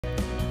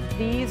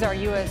These are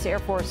U.S. Air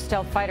Force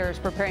stealth fighters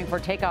preparing for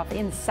takeoff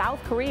in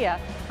South Korea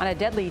on a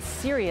deadly,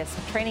 serious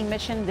training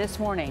mission this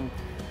morning.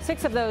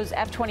 6 of those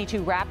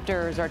F-22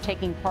 Raptors are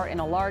taking part in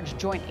a large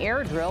joint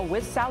air drill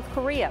with South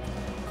Korea.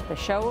 The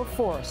show of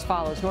force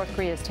follows North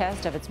Korea's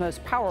test of its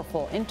most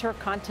powerful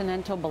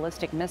intercontinental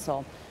ballistic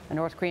missile. A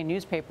North Korean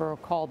newspaper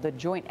called the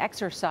joint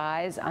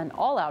exercise an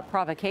all-out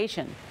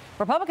provocation.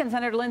 Republican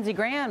Senator Lindsey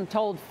Graham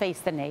told Face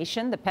the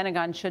Nation the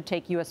Pentagon should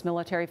take U.S.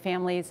 military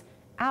families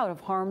out of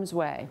harm's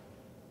way.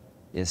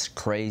 It's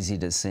crazy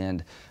to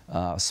send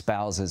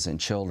spouses and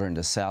children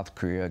to South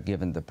Korea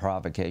given the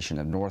provocation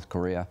of North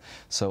Korea.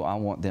 So I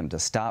want them to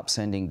stop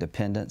sending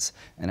dependents,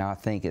 and I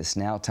think it's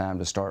now time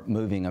to start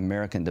moving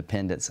American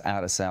dependents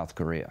out of South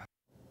Korea.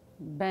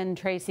 Ben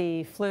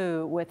Tracy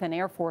flew with an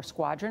Air Force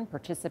squadron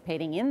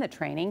participating in the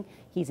training.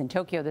 He's in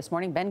Tokyo this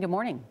morning. Ben, good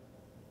morning.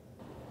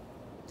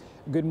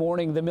 Good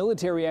morning. The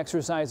military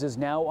exercises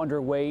now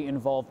underway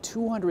involve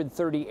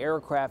 230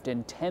 aircraft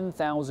and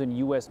 10,000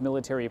 U.S.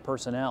 military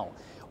personnel.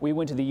 We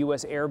went to the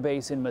U.S. Air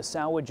Base in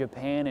Misawa,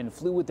 Japan, and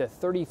flew with the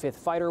 35th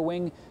Fighter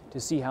Wing to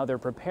see how they're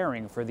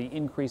preparing for the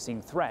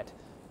increasing threat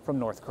from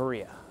North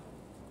Korea.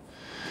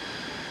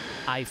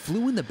 I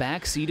flew in the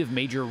back seat of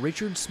Major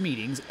Richard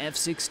Smeating's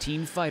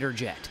F-16 fighter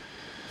jet.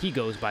 He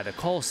goes by the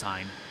call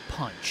sign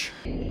Punch.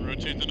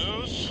 Rotate the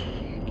nose,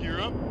 gear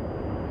up,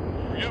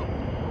 here we go.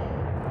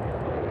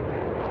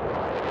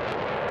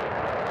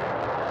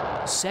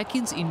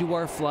 Seconds into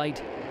our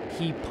flight,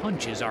 he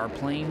punches our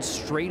plane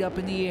straight up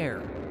in the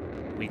air.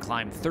 We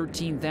climb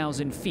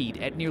 13,000 feet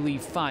at nearly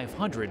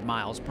 500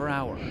 miles per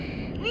hour. All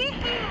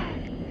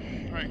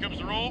right, comes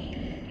the roll.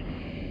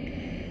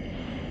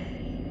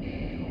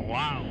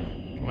 Wow,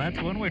 well,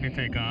 that's one way to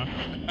take off.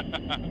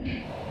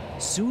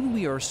 Soon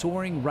we are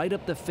soaring right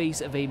up the face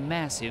of a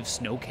massive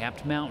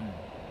snow-capped mountain.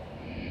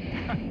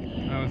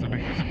 That was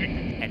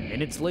amazing. And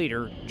minutes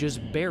later, just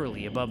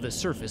barely above the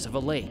surface of a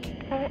lake.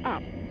 Pull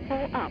up,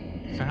 pull up.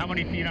 So how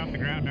many feet off the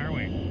ground are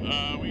we?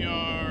 We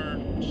are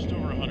just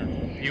over 100.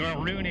 You are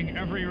ruining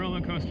every roller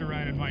coaster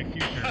ride in my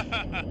future.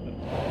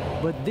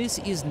 But this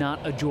is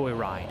not a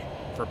joyride.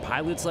 For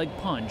pilots like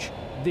Punch,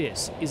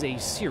 this is a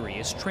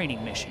serious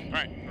training mission. All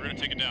right, we're gonna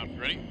take it down.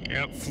 Ready?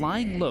 Yep.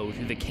 Flying low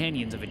through the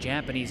canyons of a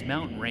Japanese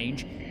mountain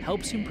range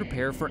helps him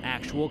prepare for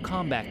actual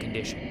combat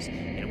conditions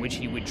in which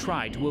he would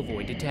try to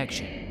avoid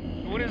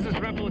detection. What does this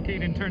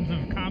replicate in terms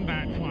of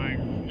combat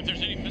flying? If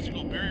there's any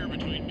physical barrier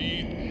between me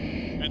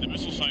and the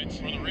missile sites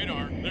or the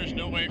radar, there's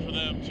no way for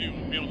them to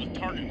be able to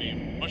target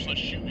me, much less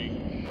shoot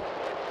me.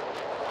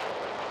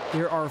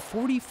 There are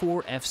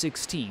 44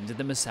 F-16s at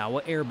the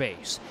Misawa Air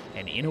Base,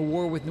 and in a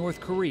war with North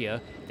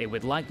Korea, they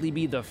would likely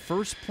be the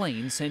first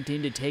plane sent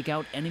in to take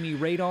out enemy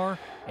radar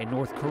and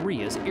North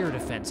Korea's air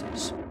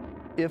defenses.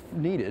 If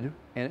needed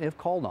and if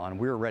called on,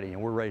 we're ready,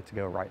 and we're ready to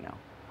go right now,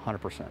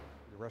 100%.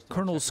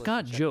 Colonel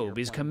Scott Jobe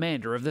is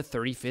commander of the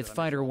 35th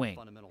Fighter Wing.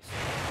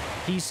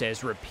 He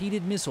says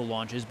repeated missile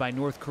launches by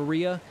North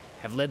Korea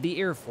have led the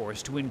Air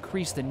Force to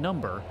increase the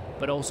number,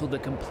 but also the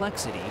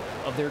complexity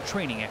of their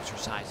training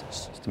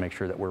exercises. Just to make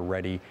sure that we're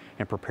ready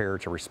and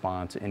prepared to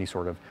respond to any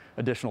sort of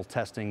additional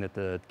testing that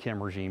the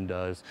Kim regime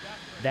does.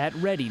 That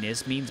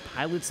readiness means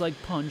pilots like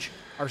Punch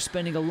are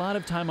spending a lot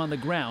of time on the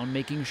ground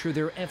making sure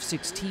their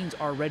F-16s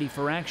are ready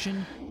for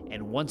action,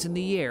 and once in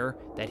the air,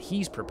 that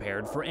he's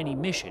prepared for any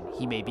mission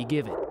he may be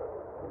given.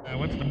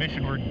 What's the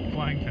mission we're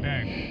flying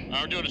today?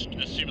 We're doing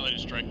a simulated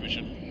strike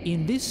mission.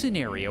 In this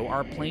scenario,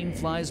 our plane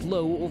flies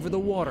low over the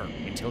water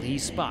until he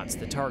spots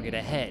the target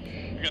ahead.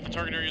 We got the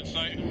target area in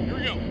sight. Here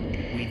we go.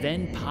 We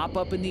then pop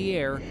up in the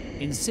air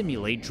and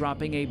simulate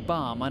dropping a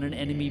bomb on an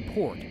enemy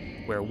port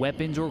where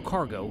weapons or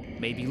cargo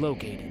may be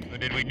located. So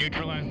did we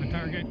neutralize the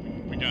target?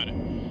 We got it.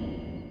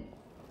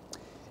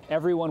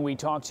 Everyone we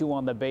talked to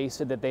on the base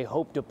said that they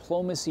hope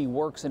diplomacy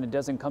works and it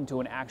doesn't come to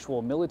an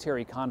actual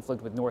military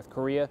conflict with North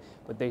Korea,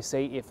 but they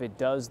say if it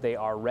does, they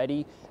are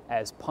ready.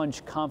 As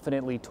Punch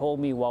confidently told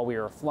me while we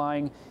were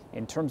flying,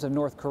 in terms of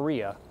North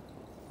Korea,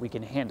 we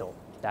can handle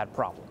that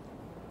problem.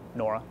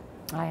 Norah?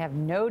 I have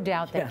no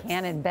doubt that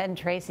can. And Ben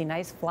Tracy,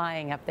 nice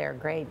flying up there.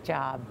 Great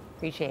job.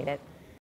 Appreciate it.